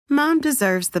Mom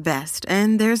deserves the best,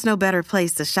 and there's no better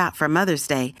place to shop for Mother's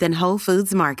Day than Whole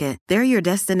Foods Market. They're your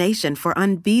destination for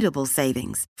unbeatable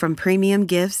savings, from premium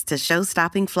gifts to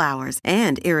show-stopping flowers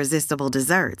and irresistible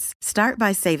desserts. Start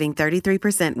by saving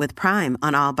 33% with Prime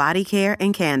on all body care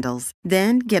and candles.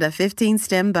 Then get a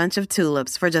 15-stem bunch of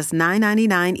tulips for just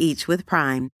 $9.99 each with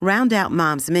Prime. Round out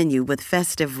Mom's menu with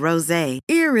festive rosé,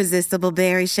 irresistible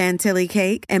berry chantilly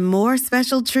cake, and more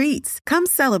special treats. Come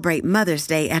celebrate Mother's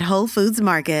Day at Whole Foods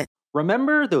Market.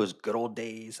 Remember those good old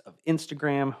days of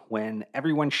Instagram when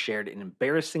everyone shared an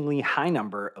embarrassingly high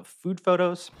number of food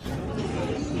photos?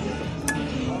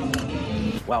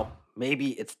 Well, maybe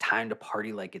it's time to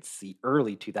party like it's the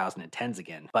early 2010s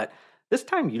again, but this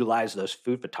time utilize those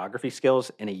food photography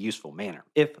skills in a useful manner.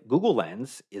 If Google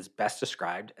Lens is best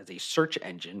described as a search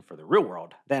engine for the real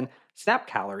world, then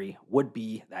SnapCalorie would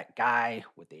be that guy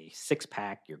with a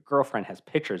six-pack your girlfriend has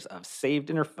pictures of saved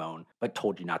in her phone but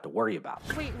told you not to worry about.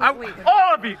 Wait.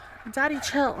 All of you! Daddy,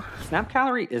 chill.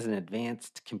 SnapCalorie is an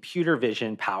advanced computer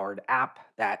vision-powered app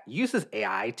that uses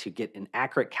AI to get an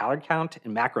accurate calorie count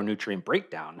and macronutrient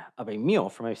breakdown of a meal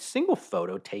from a single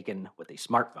photo taken with a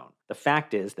smartphone. The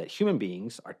fact is that human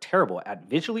beings are terrible at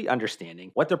visually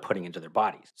understanding what they're putting into their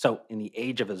bodies. So in the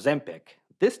age of Ozempic,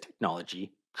 this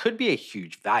technology could be a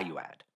huge value add.